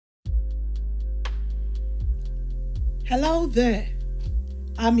Hello there.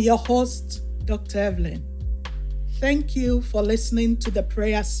 I'm your host, Dr. Evelyn. Thank you for listening to the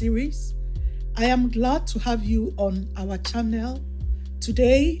prayer series. I am glad to have you on our channel.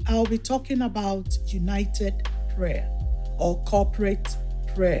 Today, I'll be talking about united prayer or corporate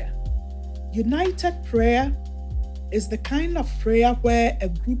prayer. United prayer is the kind of prayer where a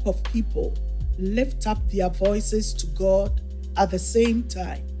group of people lift up their voices to God at the same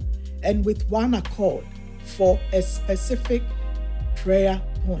time and with one accord for a specific prayer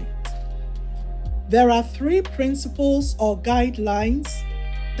point. There are three principles or guidelines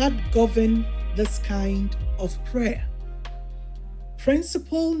that govern this kind of prayer.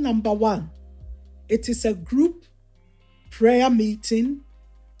 Principle number one, it is a group prayer meeting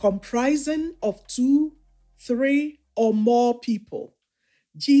comprising of 2, 3, or more people.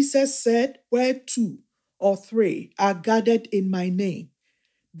 Jesus said, where 2 or 3 are gathered in my name,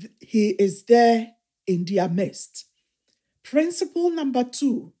 he is there in their midst. Principle number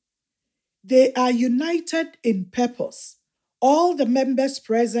 2, they are united in purpose. All the members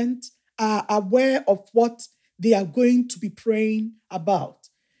present are aware of what they are going to be praying about.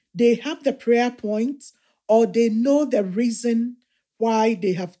 They have the prayer points or they know the reason why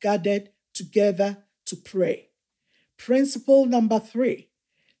they have gathered together to pray. Principle number 3,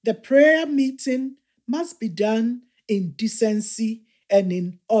 the prayer meeting must be done in decency and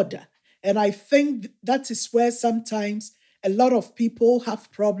in order. And I think that is where sometimes a lot of people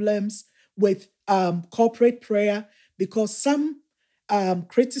have problems with corporate prayer because some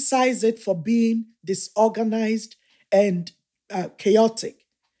criticize it for being disorganized and chaotic.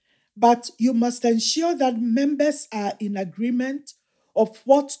 But you must ensure that members are in agreement of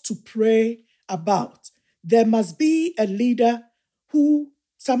what to pray about. There must be a leader who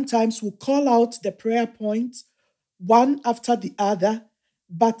sometimes will call out the prayer points one after the other,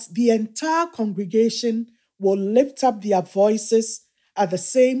 but the entire congregation will lift up their voices at the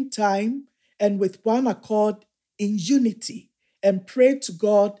same time and with one accord in unity and pray to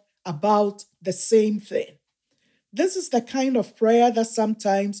God about the same thing. This is the kind of prayer that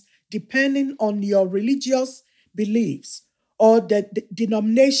sometimes, depending on your religious beliefs or the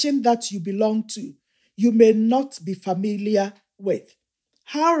denomination that you belong to, you may not be familiar with.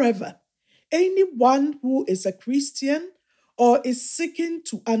 However, anyone who is a Christian or is seeking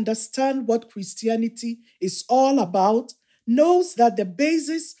to understand what Christianity is all about knows that the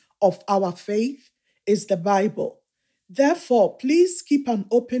basis of our faith is the Bible. Therefore, please keep an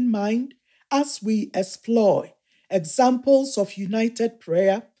open mind as we explore examples of united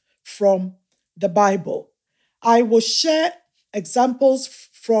prayer from the Bible. I will share examples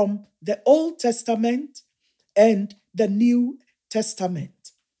from the Old Testament and the New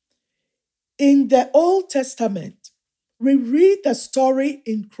Testament. In the Old Testament, we read the story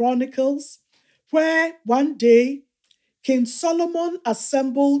in Chronicles where one day King Solomon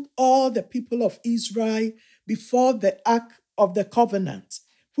assembled all the people of Israel before the Ark of the Covenant,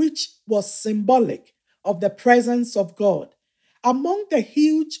 which was symbolic of the presence of God. Among the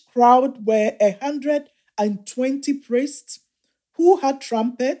huge crowd were 120 priests who had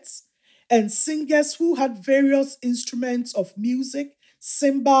trumpets and singers who had various instruments of music,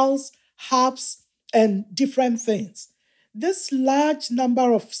 cymbals, harps, and different things. This large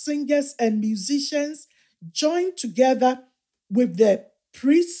number of singers and musicians joined together with the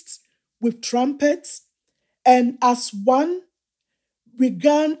priests with trumpets and as one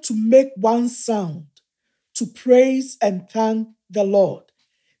began to make one sound to praise and thank the Lord.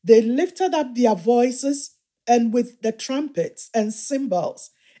 They lifted up their voices and with the trumpets and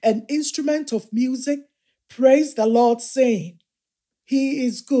cymbals and instrument of music praised the Lord, saying, He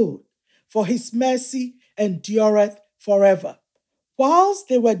is good, for his mercy endureth forever. Whilst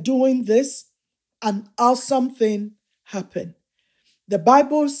they were doing this, an awesome thing happened. The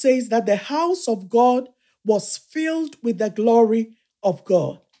Bible says that the house of God was filled with the glory of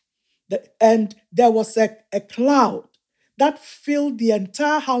God. And there was a cloud that filled the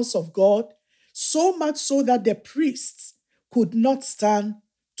entire house of God, so much so that the priests could not stand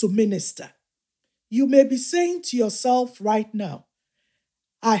to minister. You may be saying to yourself right now,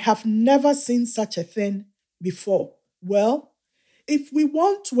 I have never seen such a thing before. Well, if we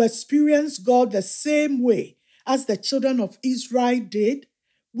want to experience God the same way as the children of Israel did,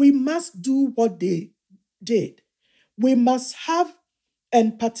 we must do what they did. We must have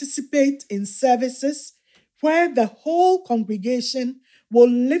and participate in services where the whole congregation will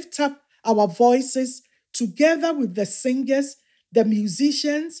lift up our voices together with the singers, the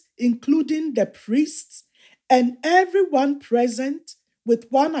musicians, including the priests, and everyone present with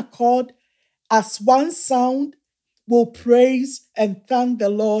one accord as one sound will praise and thank the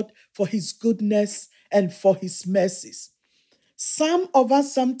Lord for his goodness and for his mercies. Some of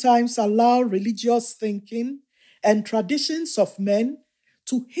us sometimes allow religious thinking and traditions of men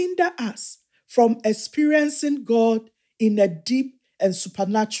to hinder us from experiencing God in a deep and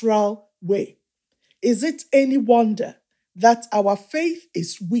supernatural way. Is it any wonder that our faith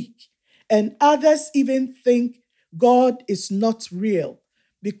is weak and others even think God is not real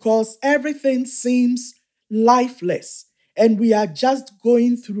because everything seems lifeless and we are just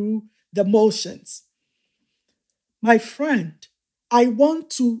going through the motions? My friend, I want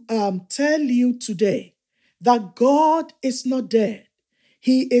to tell you today that God is not dead.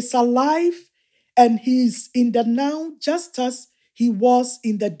 He is alive and He is in the now just as He was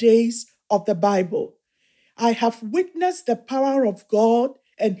in the days of the Bible. I have witnessed the power of God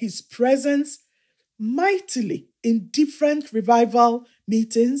and His presence mightily in different revival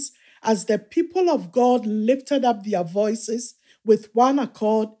meetings as the people of God lifted up their voices with one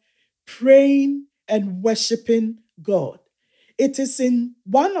accord, praying and worshiping God. It is in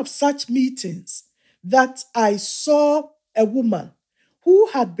one of such meetings that I saw a woman who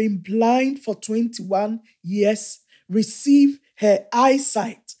had been blind for 21 years receive her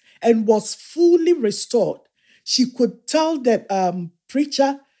eyesight and was fully restored. She could tell the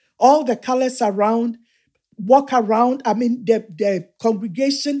preacher all the colors around, walk around. I mean, the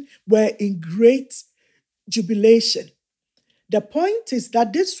congregation were in great jubilation. The point is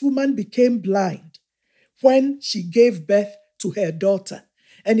that this woman became blind when she gave birth to her daughter.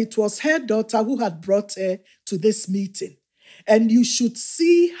 And it was her daughter who had brought her to this meeting. And you should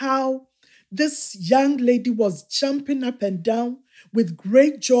see how this young lady was jumping up and down with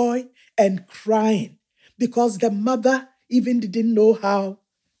great joy and crying because the mother even didn't know how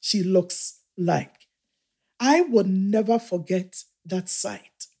she looks like. I will never forget that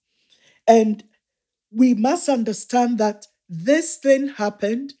sight. And we must understand that this thing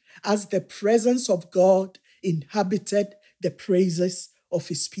happened as the presence of God inhabited the praises of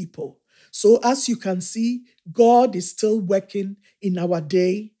his people. So, as you can see, God is still working in our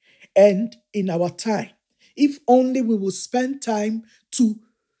day and in our time. If only we will spend time to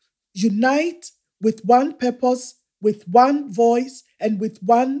unite with one purpose, with one voice, and with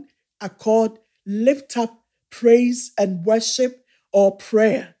one accord, lift up praise and worship or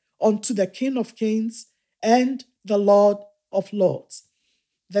prayer unto the King of Kings and the Lord of Lords.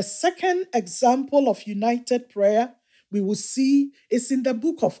 The second example of united prayer we will see is in the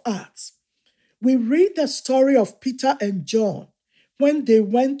book of Acts. We read the story of Peter and John when they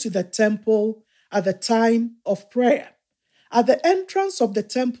went to the temple at the time of prayer. At the entrance of the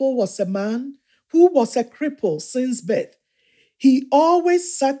temple was a man who was a cripple since birth. He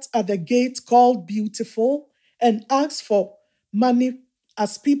always sat at the gate called Beautiful and asked for money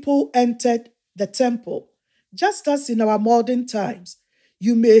as people entered the temple. Just as in our modern times,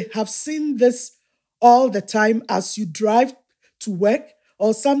 you may have seen this all the time as you drive to work,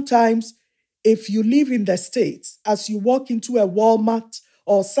 or sometimes if you live in the States, as you walk into a Walmart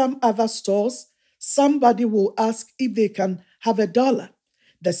or some other stores, somebody will ask if they can have $1.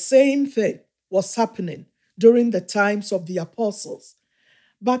 The same thing was happening during the times of the apostles.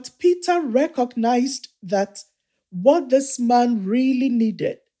 But Peter recognized that what this man really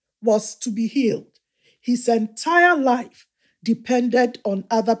needed was to be healed. His entire life depended on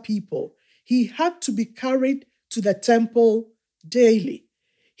other people. He had to be carried to the temple daily.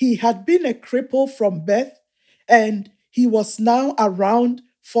 He had been a cripple from birth and he was now around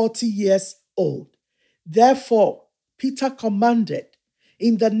 40 years old. Therefore, Peter commanded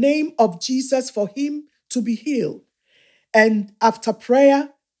in the name of Jesus for him to be healed. And after prayer,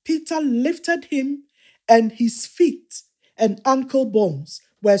 Peter lifted him, and his feet and ankle bones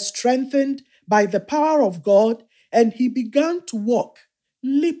were strengthened by the power of God, and he began to walk,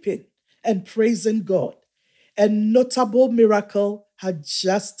 leaping and praising God. A notable miracle had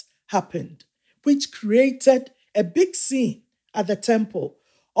just happened, which created a big scene at the temple.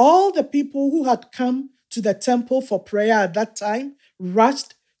 All the people who had come to the temple for prayer at that time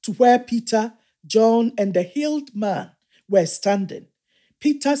rushed to where Peter, John, and the healed man were standing.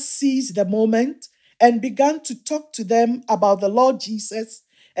 Peter seized the moment and began to talk to them about the Lord Jesus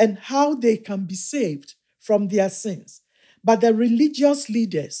and how they can be saved from their sins. But the religious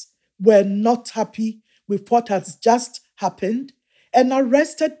leaders were not happy with what has just happened and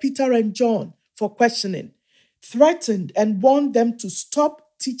arrested Peter and John for questioning, threatened and warned them to stop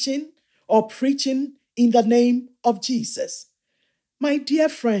teaching or preaching in the name of Jesus. My dear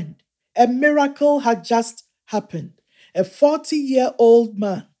friend, a miracle had just happened. A 40-year-old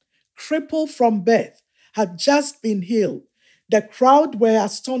man, crippled from birth, had just been healed. The crowd were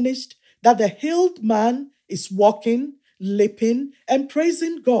astonished that the healed man is walking, leaping, and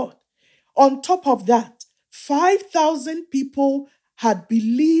praising God. On top of that, 5,000 people had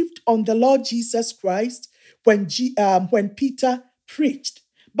believed on the Lord Jesus Christ when Peter preached.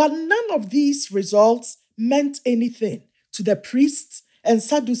 But none of these results meant anything to the priests and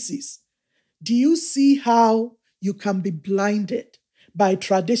Sadducees. Do you see how you can be blinded by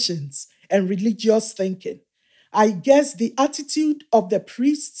traditions and religious thinking? I guess the attitude of the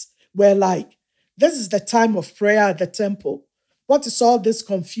priests were like, this is the time of prayer at the temple. What is all this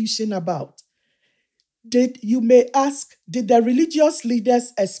confusion about? You may ask, did the religious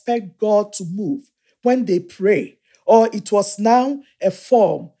leaders expect God to move when they pray? Or it was now a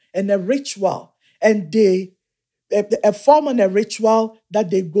form and a ritual, and a form and a ritual that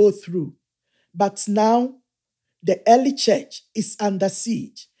they go through. But now the early church is under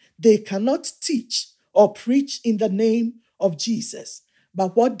siege. They cannot teach or preach in the name of Jesus.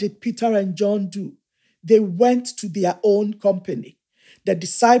 But what did Peter and John do? They went to their own company. The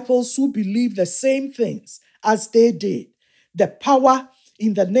disciples who believed the same things as they did, the power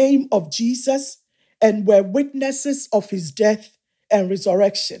in the name of Jesus, and were witnesses of his death and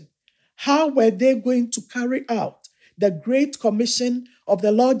resurrection. How were they going to carry out the great commission of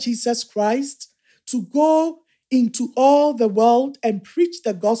the Lord Jesus Christ to go into all the world and preach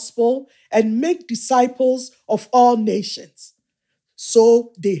the gospel and make disciples of all nations?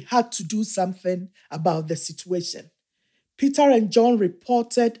 So they had to do something about the situation. Peter and John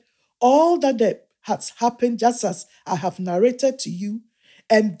reported all that has happened, just as I have narrated to you.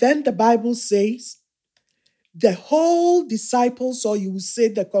 And then the Bible says, the whole disciples, or you will say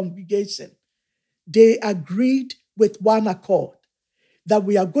the congregation, they agreed with one accord that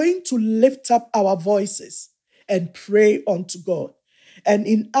we are going to lift up our voices and pray unto God. And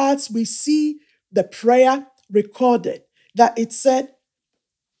in Acts, we see the prayer recorded that it said,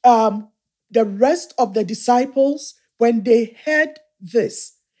 the rest of the disciples, when they heard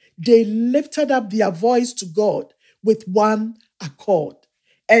this, they lifted up their voice to God with one accord.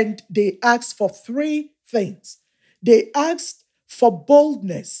 And they asked for three things. They asked for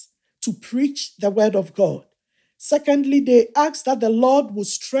boldness to preach the word of God. Secondly, they asked that the Lord would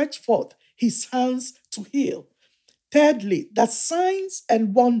stretch forth his hands to heal. Thirdly, that signs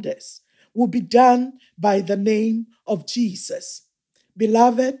and wonders will be done by the name of Jesus.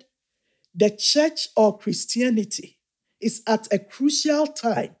 Beloved, the church or Christianity is at a crucial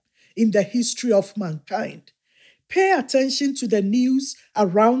time in the history of mankind. Pay attention to the news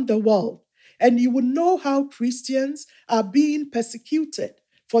around the world, and you will know how Christians are being persecuted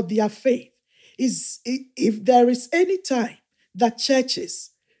for their faith. If there is any time that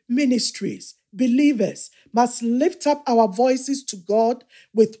churches, ministries, believers must lift up our voices to God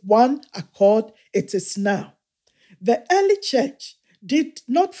with one accord, it is now. The early church did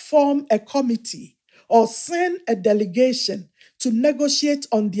not form a committee or send a delegation to negotiate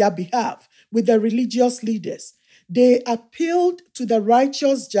on their behalf with the religious leaders. They appealed to the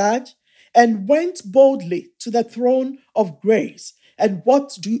righteous judge and went boldly to the throne of grace. And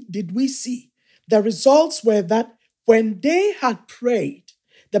what did we see? The results were that when they had prayed,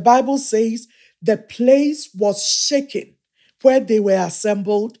 the Bible says the place was shaken where they were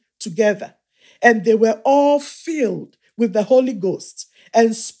assembled together, and they were all filled with the Holy Ghost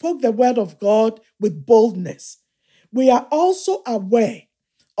and spoke the word of God with boldness. We are also aware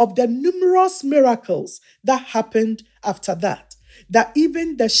of the numerous miracles that happened after that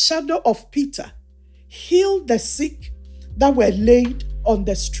even the shadow of Peter healed the sick that were laid on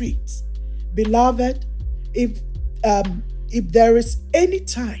the streets. Beloved, if there is any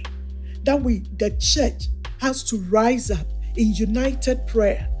time that the church has to rise up in united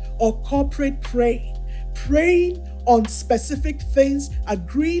prayer or corporate praying on specific things,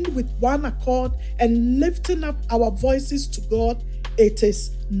 agreeing with one accord and lifting up our voices to God, it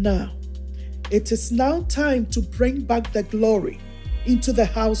is now. It is now time to bring back the glory into the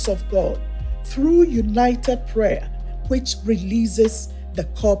house of God through united prayer, which releases the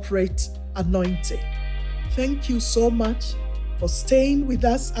corporate anointing. Thank you so much for staying with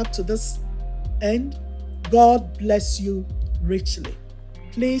us up to this end. God bless you richly.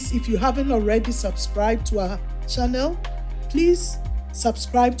 Please, if you haven't already subscribed to our channel, please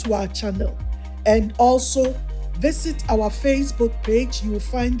subscribe to our channel. And also visit our Facebook page. You will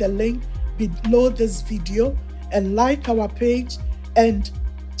find the link below this video, and like our page and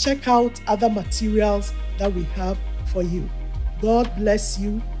check out other materials that we have for you. God bless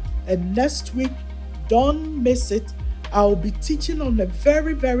you. And next week, don't miss it. I'll be teaching on a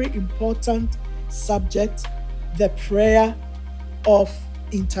very, very important subject, the prayer of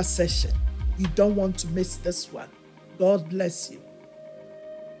intercession. You don't want to miss this one. God bless you.